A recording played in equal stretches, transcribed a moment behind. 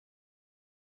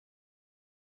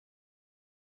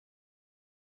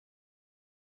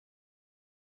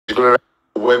going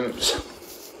to wimps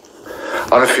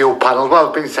on a few panels. Well,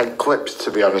 I've been sent clips,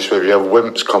 to be honest with you, of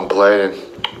wimps complaining.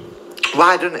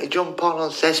 Why don't he jump on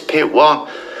cesspit 1?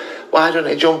 Why don't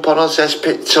he jump on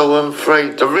cesspit 2 and 3?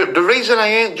 The reason I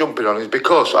ain't jumping on is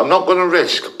because I'm not going to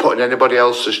risk putting anybody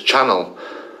else's channel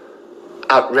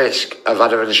at risk of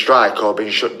having a strike or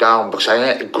being shut down, because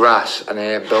I ain't grass and I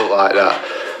ain't built like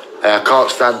that. I can't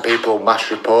stand people,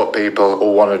 mass report people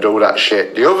who want to do that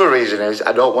shit. The other reason is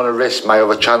I don't want to risk my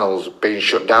other channels being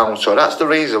shut down. So that's the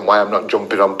reason why I'm not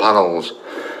jumping on panels,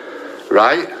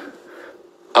 right?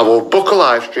 I will book a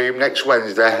live stream next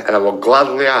Wednesday and I will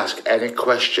gladly ask any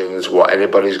questions what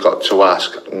anybody's got to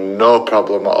ask. No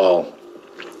problem at all.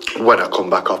 When I come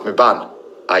back off my ban,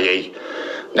 i.e.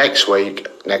 next week,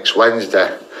 next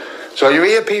Wednesday. So you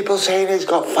hear people saying he's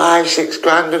got 5-6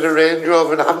 grand in a Range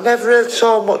Rover, and I've never heard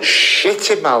so much shit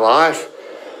in my life.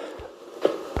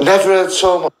 Never heard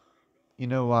so much. You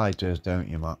know why it does, don't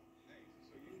you, Matt?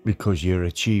 Because you're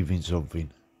achieving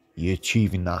something. You're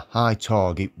achieving that high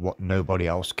target what nobody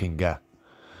else can get.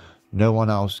 No one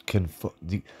else can.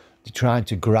 They're trying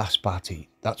to grasp at it.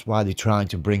 That's why they're trying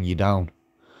to bring you down.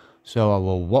 So I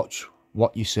will watch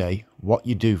what you say, what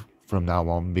you do from now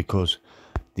on, because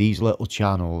these little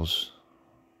channels,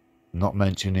 not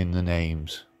mentioning the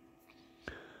names,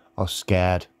 are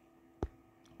scared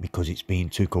because it's being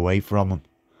took away from them.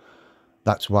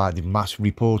 That's why they mass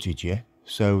reported you,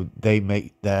 so they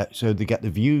make their, so they get the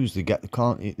views, they get the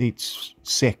content. It's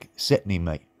sickening,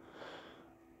 mate.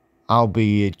 I'll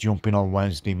be jumping on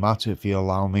Wednesday, Matt, if you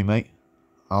allow me, mate.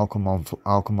 I'll come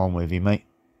on with you, mate.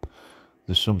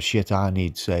 There's some shit I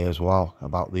need to say as well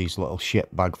about these little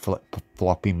shitbag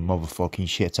flopping motherfucking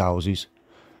shit houses.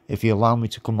 If you allow me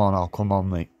to come on, I'll come on,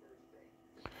 mate.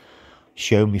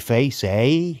 Show me face,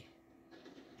 eh?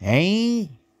 Eh?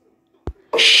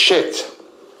 Shit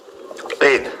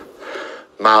in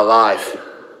my life.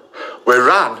 We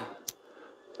ran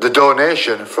the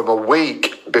donation from a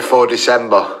week before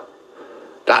December.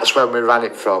 That's when we ran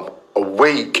it from. A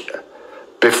week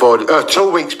before,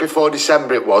 2 weeks before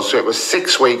December it was, so it was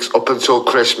 6 weeks up until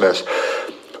Christmas.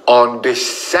 On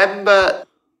December...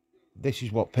 This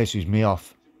is what pisses me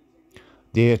off.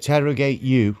 They interrogate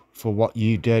you for what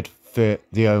you did for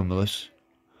the homeless,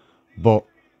 but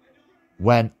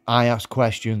when I ask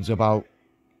questions about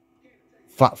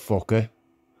fat fucker,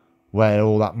 where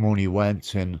all that money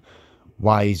went and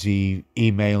why is he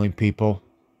emailing people,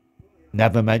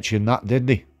 never mentioned that, did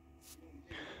they?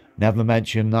 Never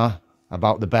mentioned that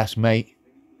about the best mate,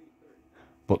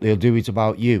 but they'll do it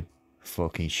about you.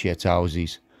 Fucking shit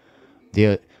houses.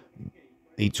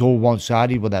 It's all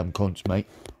one-sided with them cunts, mate.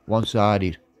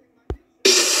 One-sided.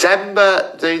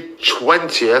 December the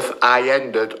 20th, I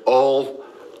ended all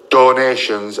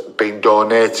donations being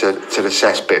donated to the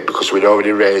cesspit because we'd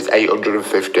already raised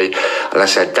 850, and I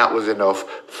said that was enough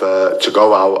to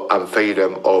go out and feed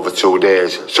them over 2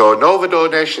 days. So no other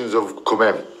donations have come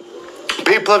in.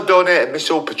 People have donated me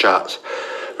super chats,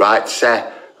 right?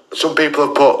 Say some people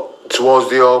have put towards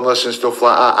the homeless and stuff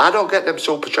like that. I don't get them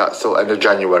super chats till end of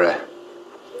January.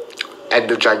 End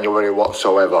of January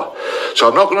whatsoever. So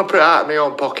I'm not going to put it out of my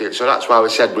own pocket. So that's why we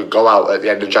said we'd go out at the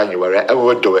end of January and we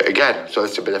would do it again. So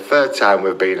this will be the third time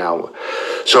we've been out.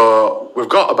 So we've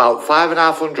got about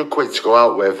 £550 to go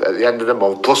out with at the end of the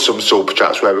month, plus some super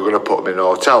chats where we're going to put them in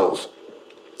hotels.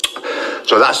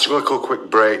 So that's just a quick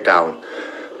breakdown.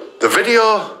 The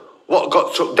video, what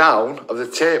got took down of the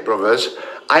Tate brothers,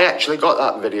 I actually got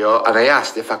that video and I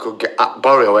asked if I could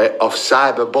borrow it off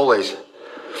Cyber Bullies.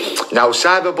 Now,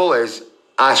 Cyber Bullies,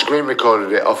 I screen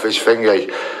recorded it off his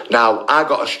thingy. Now, I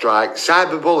got a strike.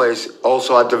 Cyber Bullies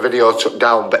also had the video took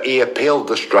down, but he appealed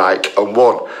the strike and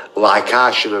won, like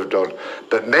I should have done.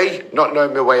 But me, not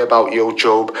knowing my way about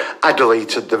YouTube, I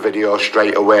deleted the video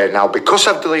straight away. Now, because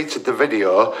I've deleted the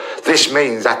video, this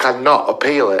means I cannot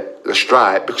appeal it, the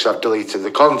strike, because I've deleted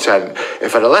the content.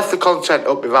 If I'd have left the content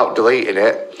up without deleting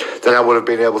it, then I would have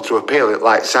been able to appeal it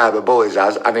like Cyber Bullies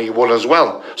has, and he won as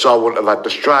well. So I wouldn't have had the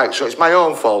strike. So it's my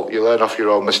own fault. You learn off your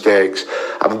own mistakes.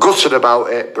 I'm gutted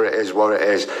about it, but it is what it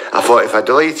is. I thought if I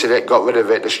deleted it, got rid of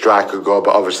it, the strike would go,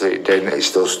 but obviously it didn't. It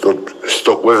still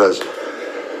stuck with us.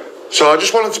 So I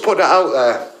just wanted to put that out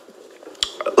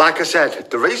there. Like I said,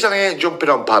 the reason I ain't jumping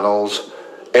on panels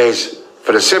is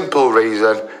for the simple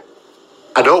reason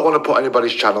I don't want to put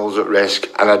anybody's channels at risk,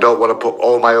 and I don't want to put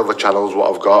all my other channels,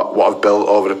 what I've got, what I've built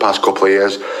over the past couple of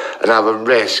years, and have a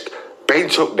risk being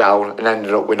took down and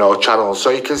ending up with no channels. So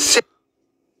you can see.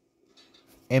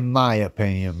 In my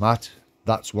opinion, Matt,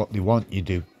 that's what they want you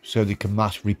to do, so they can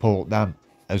mass report them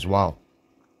as well.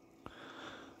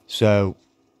 So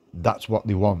that's what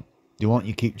they want. They want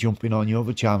you keep jumping on your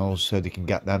other channels so they can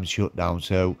get them shut down.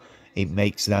 So it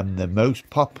makes them the most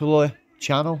popular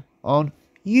channel on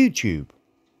YouTube.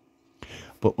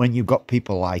 But when you've got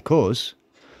people like us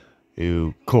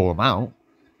who call them out,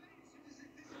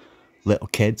 little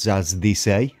kids, as they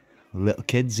say, little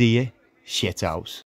kids here, shithouse.